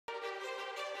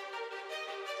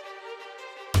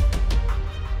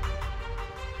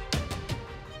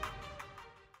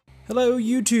Hello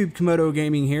YouTube, Camodo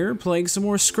Gaming here, playing some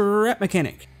more Scrap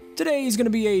Mechanic. Today is going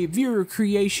to be a viewer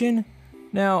creation.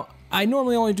 Now, I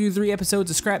normally only do 3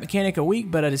 episodes of Scrap Mechanic a week,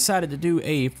 but I decided to do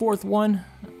a 4th one.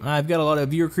 I've got a lot of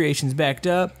viewer creations backed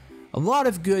up, a lot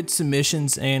of good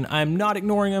submissions, and I'm not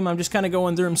ignoring them, I'm just kind of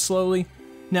going through them slowly.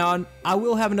 Now, I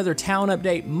will have another town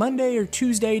update Monday or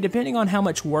Tuesday, depending on how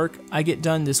much work I get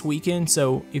done this weekend,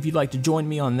 so if you'd like to join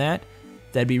me on that,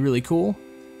 that'd be really cool.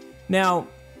 Now,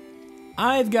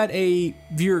 I've got a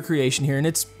viewer creation here, and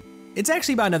it's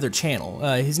actually by another channel.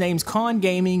 His name's Con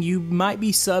Gaming. You might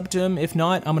be subbed to him. If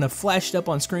not, I'm going to flash it up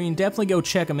on screen. Definitely go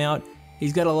check him out.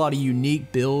 He's got a lot of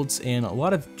unique builds and a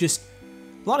lot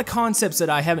of concepts that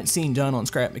I haven't seen done on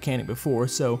Scrap Mechanic before,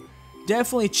 so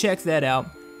definitely check that out.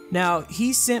 Now,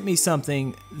 he sent me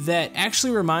something that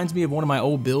actually reminds me of one of my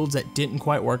old builds that didn't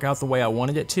quite work out the way I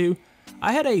wanted it to.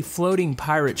 I had a floating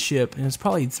pirate ship, and it was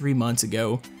probably 3 months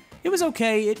ago. It was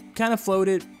okay, it kind of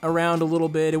floated around a little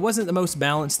bit. It wasn't the most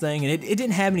balanced thing, and it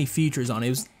didn't have any features on it. It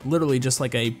was literally just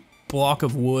like a block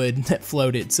of wood that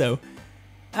floated, so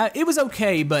it was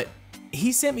okay, but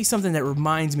he sent me something that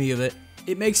reminds me of it.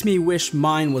 It makes me wish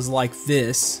mine was like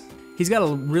this. He's got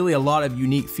really a lot of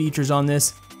unique features on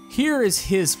this. Here is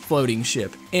his floating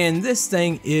ship, and this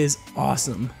thing is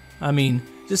awesome. I mean,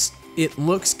 just it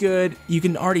looks good. You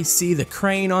can already see the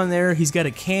crane on there. He's got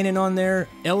a cannon on there,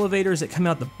 elevators that come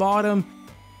out the bottom.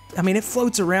 I mean, it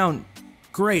floats around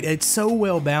great. It's so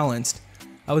well balanced.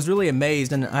 I was really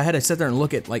amazed, and I had to sit there and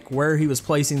look at like where he was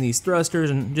placing these thrusters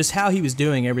and just how he was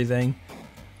doing everything.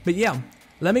 But yeah,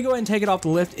 let me go ahead and take it off the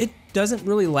lift. It doesn't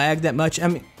really lag that much. I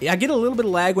mean, I get a little bit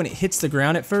of lag when it hits the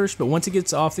ground at first, but once it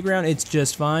gets off the ground, it's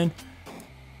just fine.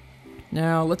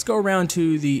 Now, let's go around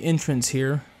to the entrance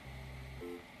here.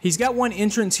 He's got one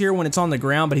entrance here when it's on the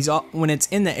ground, but when it's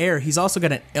in the air, he's also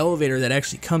got an elevator that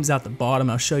actually comes out the bottom.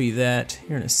 I'll show you that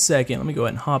here in a second. Let me go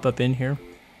ahead and hop up in here.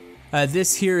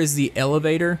 This here is the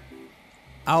elevator.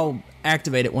 I'll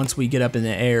activate it once we get up in the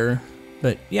air.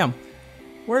 But yeah,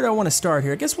 where do I want to start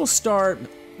here? I guess we'll start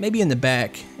maybe in the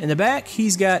back. In the back,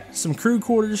 he's got some crew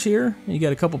quarters here. You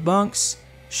got a couple bunks,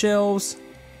 shelves.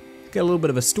 Got a little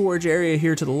bit of a storage area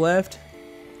here to the left.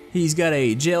 He's got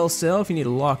a jail cell if you need to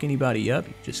lock anybody up.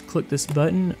 You just click this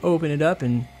button, open it up,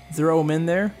 and throw them in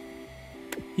there.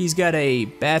 He's got a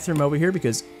bathroom over here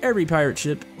because every pirate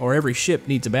ship, or every ship,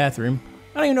 needs a bathroom.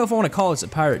 I don't even know if I want to call this a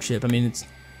pirate ship. I mean,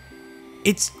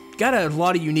 it's got a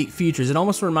lot of unique features. It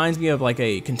almost reminds me of like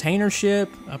a container ship,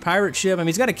 a pirate ship. I mean,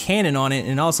 it's got a cannon on it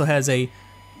and it also has a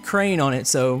crane on it,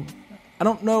 so I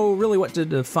don't know really what to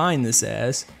define this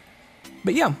as.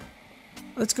 But yeah.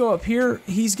 Let's go up here.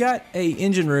 He's got a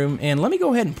engine room, and let me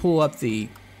go ahead and pull up the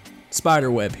spider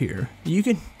web here. You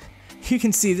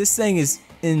can see this thing is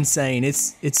insane.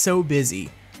 It's so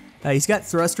busy. He's got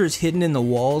thrusters hidden in the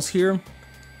walls here,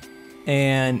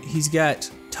 and he's got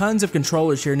tons of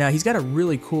controllers here. Now he's got a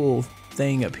really cool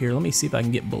thing up here. Let me see if I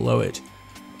can get below it.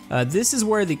 This is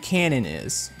where the cannon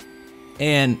is,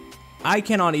 and I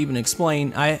cannot even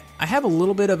explain. I have a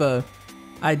little bit of a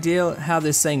idea how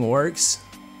this thing works,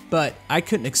 but I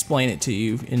couldn't explain it to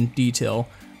you in detail.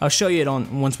 I'll show you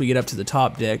it once we get up to the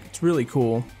top deck. It's really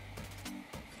cool.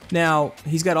 Now,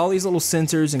 he's got all these little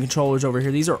sensors and controllers over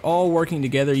here. These are all working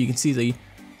together. You can see the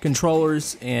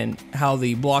controllers and how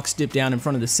the blocks dip down in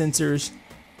front of the sensors.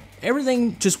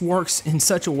 Everything just works in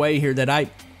such a way here that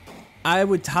I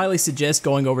would highly suggest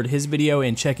going over to his video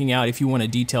and checking out if you want a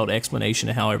detailed explanation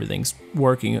of how everything's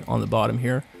working on the bottom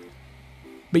here.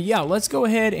 But yeah, let's go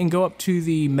ahead and go up to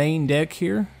the main deck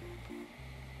here.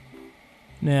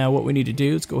 Now what we need to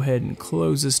do is go ahead and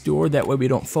close this door, that way we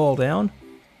don't fall down.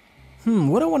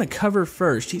 What do I want to cover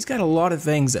first? He's got a lot of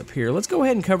things up here. Let's go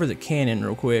ahead and cover the cannon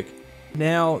real quick.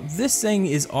 Now this thing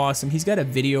is awesome. He's got a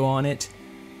video on it.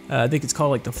 I think it's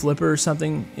called like the flipper or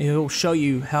something. It'll show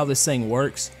you how this thing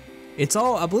works.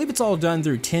 I believe it's all done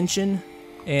through tension,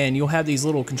 and you'll have these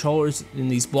little controllers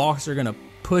and these blocks are going to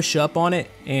push up on it,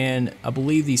 and I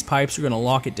believe these pipes are going to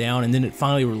lock it down, and then it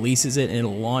finally releases it and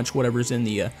it'll launch whatever's in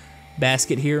the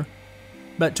basket here.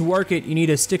 But to work it, you need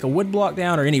to stick a wood block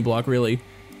down, or any block really,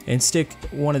 and stick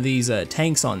one of these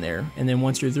tanks on there, and then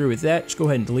once you're through with that, just go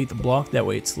ahead and delete the block, that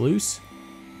way it's loose.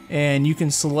 And you can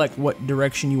select what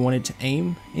direction you want it to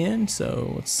aim in,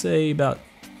 so let's say about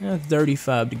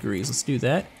 35 degrees. Let's do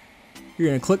that. You're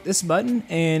going to click this button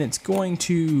and it's going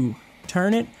to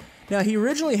turn it. Now, he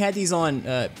originally had these on,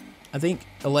 I think,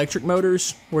 electric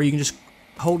motors, where you can just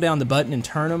hold down the button and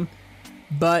turn them,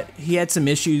 but he had some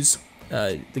issues.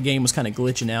 The game was kind of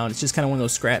glitching out. It's just kind of one of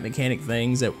those Scrap Mechanic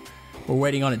things that we're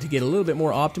waiting on it to get a little bit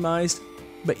more optimized.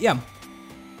 But yeah,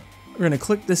 we're going to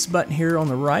click this button here on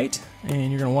the right,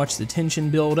 and you're going to watch the tension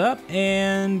build up,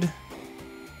 and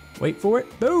Wait for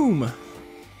it. Boom!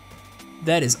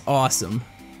 That is awesome.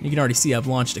 You can already see I've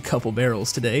launched a couple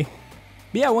barrels today.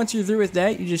 But yeah, once you're through with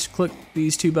that, you just click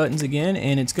these two buttons again,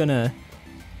 and it's gonna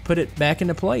put it back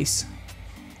into place.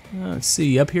 Let's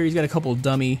see, up here he's got a couple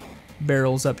dummy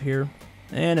barrels up here,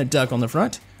 and a duck on the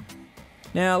front.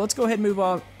 Now let's go ahead and move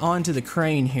on to the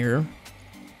crane here,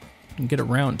 and get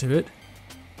around to it.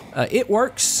 It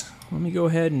works. Let me go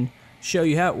ahead and show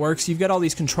you how it works. You've got all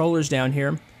these controllers down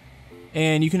here,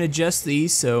 and you can adjust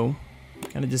these, so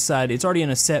kind of decide it's already in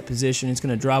a set position. It's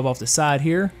going to drive off the side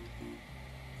here.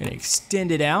 Going to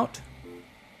extend it out,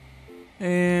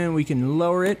 and we can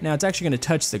lower it. Now it's actually going to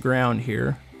touch the ground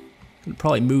here. Going to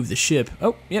probably move the ship.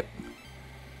 Oh, yep.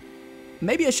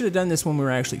 Maybe I should have done this when we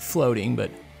were actually floating, but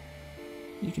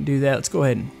you can do that. Let's go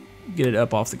ahead and get it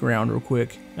up off the ground real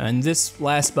quick. And this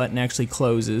last button actually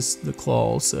closes the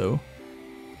claws, so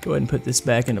go ahead and put this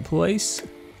back into place.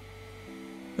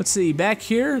 Let's see, back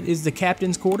here is the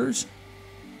captain's quarters.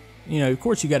 You know, of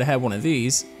course you got to have one of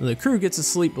these. The crew gets to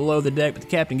sleep below the deck, but the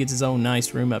captain gets his own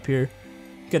nice room up here.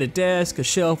 Got a desk, a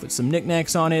shelf with some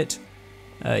knickknacks on it.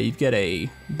 You've got a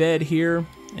bed here,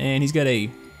 and he's got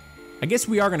a... I guess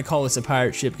we are going to call this a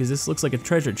pirate ship because this looks like a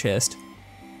treasure chest.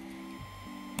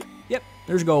 Yep,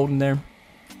 there's gold in there.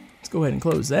 Let's go ahead and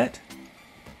close that.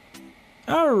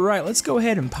 Alright, let's go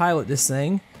ahead and pilot this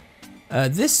thing.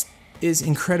 This is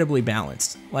incredibly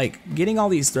balanced. Like, getting all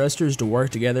these thrusters to work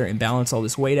together and balance all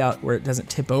this weight out where it doesn't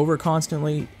tip over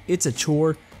constantly, it's a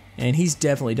chore, and he's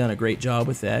definitely done a great job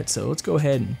with that. So let's go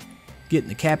ahead and get in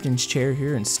the captain's chair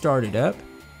here and start it up.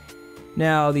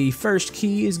 Now, the first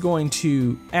key is going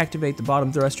to activate the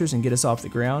bottom thrusters and get us off the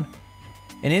ground.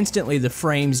 And instantly the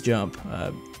frames jump.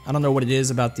 I don't know what it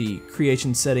is about the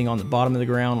creation setting on the bottom of the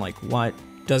ground, like why it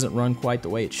doesn't run quite the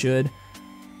way it should.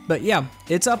 But yeah,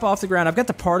 it's up off the ground. I've got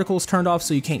the particles turned off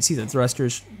so you can't see the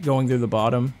thrusters going through the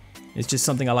bottom. It's just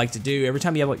something I like to do. Every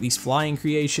time you have like these flying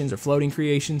creations or floating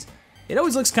creations, it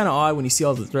always looks kind of odd when you see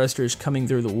all the thrusters coming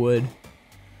through the wood.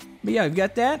 But yeah, I've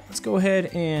got that. Let's go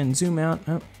ahead and zoom out.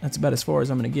 Oh, that's about as far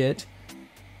as I'm going to get.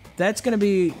 That's going to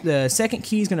be, the second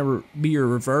key is going to be your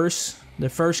reverse. The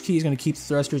first key is going to keep the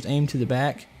thrusters aimed to the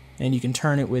back, and you can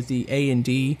turn it with the A and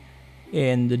D,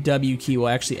 and the W key will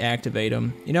actually activate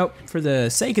them. You know, for the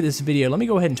sake of this video, let me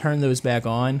go ahead and turn those back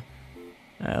on.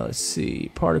 Let's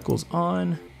see, particles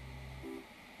on.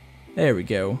 There we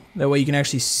go. That way you can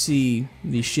actually see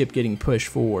the ship getting pushed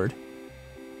forward.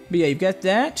 But yeah, you've got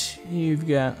that. You've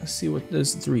got, let's see what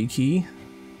does the 3 key.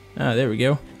 There we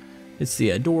go. It's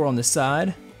the door on the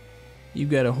side. You've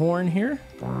got a horn here.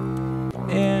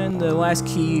 And the last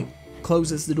key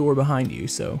closes the door behind you.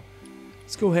 So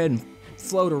let's go ahead and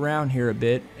float around here a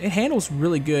bit. It handles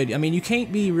really good. I mean, you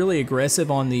can't be really aggressive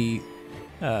on the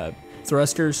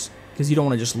thrusters because you don't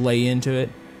want to just lay into it.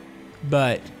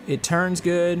 But it turns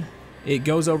good. It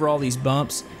goes over all these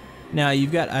bumps. Now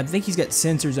you've got, I think he's got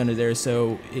sensors under there,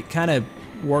 so it kind of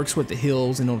works with the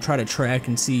hills, and it'll try to track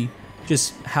and see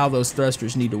just how those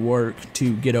thrusters need to work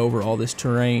to get over all this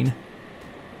terrain.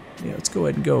 Yeah, let's go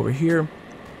ahead and go over here.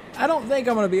 I don't think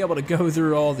I'm going to be able to go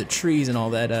through all the trees and all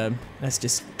that. That's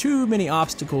just too many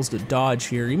obstacles to dodge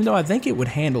here, even though I think it would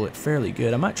handle it fairly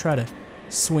good. I might try to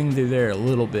swing through there a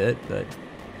little bit, but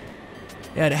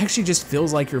yeah, it actually just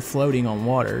feels like you're floating on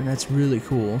water, and that's really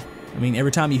cool. I mean,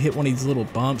 every time you hit one of these little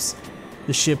bumps,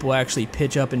 the ship will actually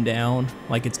pitch up and down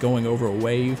like it's going over a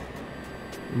wave.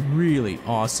 Really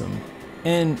awesome.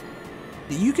 And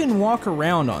you can walk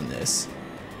around on this.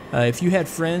 If you had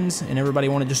friends and everybody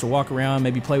wanted just to walk around,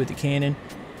 maybe play with the cannon,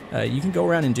 you can go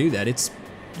around and do that. It's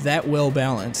that well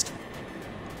balanced.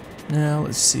 Now,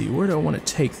 let's see, where do I want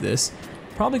to take this?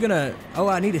 Probably gonna, oh,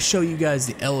 I need to show you guys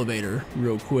the elevator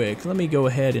real quick. Let me go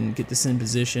ahead and get this in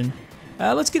position.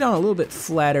 Let's get on a little bit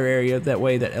flatter area, that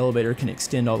way that elevator can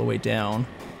extend all the way down.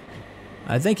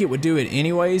 I think it would do it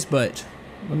anyways, but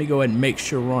let me go ahead and make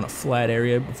sure we're on a flat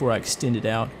area before I extend it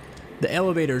out. The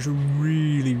elevator's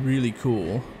really, really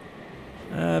cool.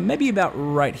 Maybe about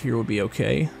right here would be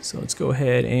okay. So let's go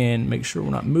ahead and make sure we're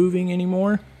not moving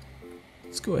anymore.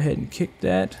 Let's go ahead and kick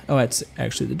that. Oh, that's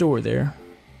actually the door there.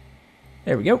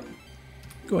 There we go.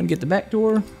 Go ahead and get the back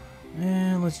door,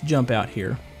 and let's jump out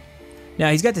here. Now,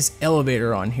 he's got this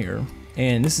elevator on here,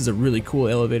 and this is a really cool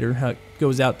elevator, how it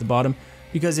goes out the bottom,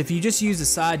 because if you just use the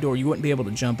side door, you wouldn't be able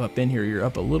to jump up in here. You're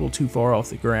up a little too far off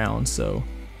the ground, so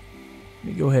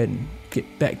let me go ahead and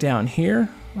get back down here.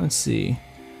 Let's see.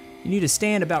 You need to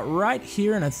stand about right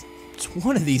here, and it's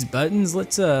one of these buttons.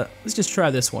 Let's just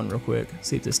try this one real quick,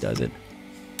 see if this does it.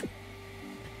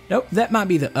 Nope, that might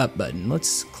be the up button.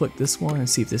 Let's click this one and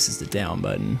see if this is the down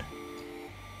button.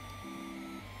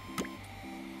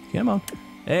 Come on.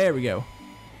 There we go.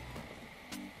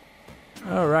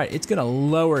 All right, it's gonna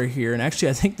lower here, and actually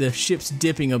I think the ship's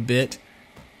dipping a bit.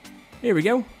 Here we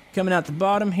go, coming out the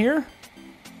bottom here.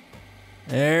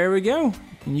 There we go,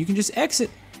 and you can just exit.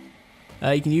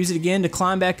 You can use it again to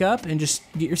climb back up and just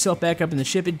get yourself back up in the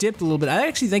ship. It dipped a little bit. I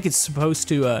actually think it's supposed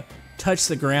to touch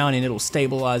the ground and it'll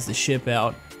stabilize the ship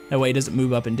out. That way it doesn't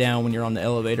move up and down when you're on the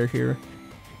elevator here.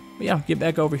 But yeah, get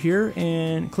back over here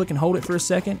and click and hold it for a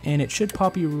second and it should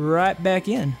pop you right back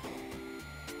in.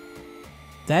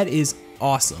 That is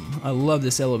awesome. I love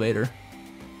this elevator.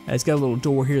 It's got a little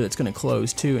door here that's going to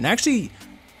close too. And actually,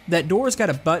 that door's got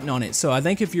a button on it, so I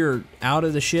think if you're out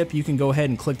of the ship, you can go ahead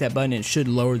and click that button and it should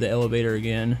lower the elevator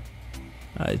again.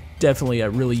 Definitely a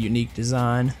really unique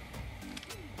design.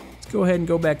 Let's go ahead and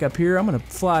go back up here. I'm going to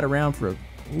fly it around for a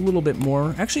little bit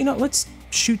more. Actually, no, let's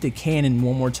shoot the cannon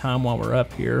one more time while we're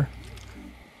up here.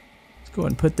 Let's go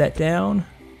ahead and put that down.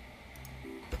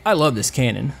 I love this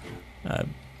cannon.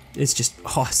 It's just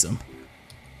awesome.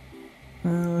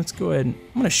 Let's go ahead and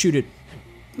I'm going to shoot it.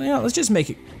 Well, let's just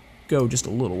make it go just a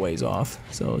little ways off.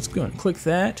 So let's go and click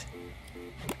that,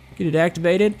 get it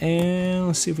activated, and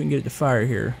let's see if we can get it to fire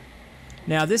here.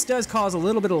 Now this does cause a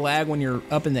little bit of lag when you're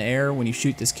up in the air when you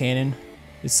shoot this cannon.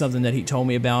 It's something that he told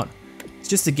me about. It's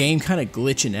just the game kind of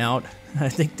glitching out. I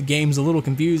think the game's a little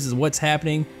confused as to what's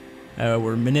happening.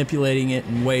 We're manipulating it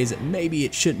in ways that maybe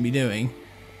it shouldn't be doing.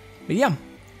 But yeah,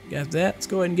 got that. Let's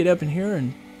go ahead and get up in here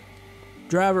and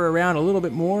drive her around a little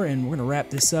bit more, and we're gonna wrap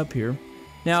this up here.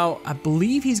 Now, I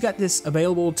believe he's got this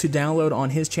available to download on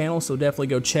his channel, so definitely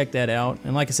go check that out.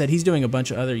 And like I said, he's doing a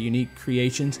bunch of other unique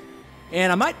creations.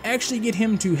 And I might actually get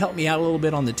him to help me out a little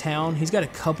bit on the town. He's got a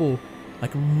couple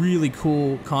like really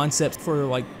cool concepts for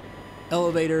like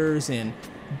elevators and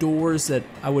doors that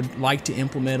I would like to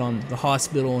implement on the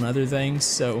hospital and other things.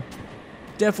 So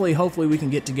definitely, hopefully we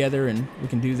can get together and we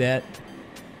can do that.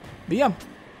 But yeah.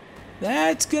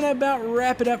 That's gonna about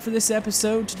wrap it up for this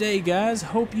episode today, guys.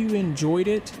 Hope you enjoyed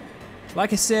it.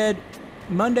 Like I said,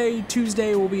 Monday,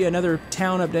 Tuesday will be another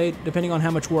town update, depending on how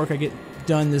much work I get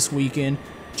done this weekend.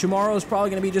 Tomorrow is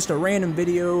probably gonna be just a random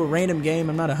video, a random game.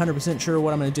 I'm not 100% sure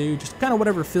what I'm gonna do, just kind of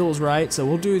whatever feels right, so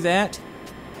we'll do that.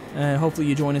 Hopefully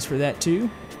you join us for that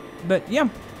too. But yeah,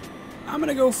 I'm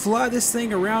gonna go fly this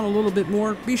thing around a little bit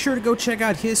more. Be sure to go check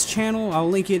out his channel. I'll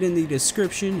link it in the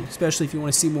description, especially if you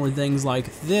want to see more things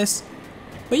like this.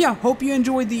 But yeah, hope you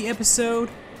enjoyed the episode.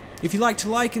 If you'd like to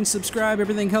like and subscribe,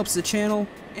 everything helps the channel.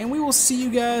 And we will see you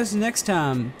guys next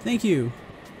time. Thank you.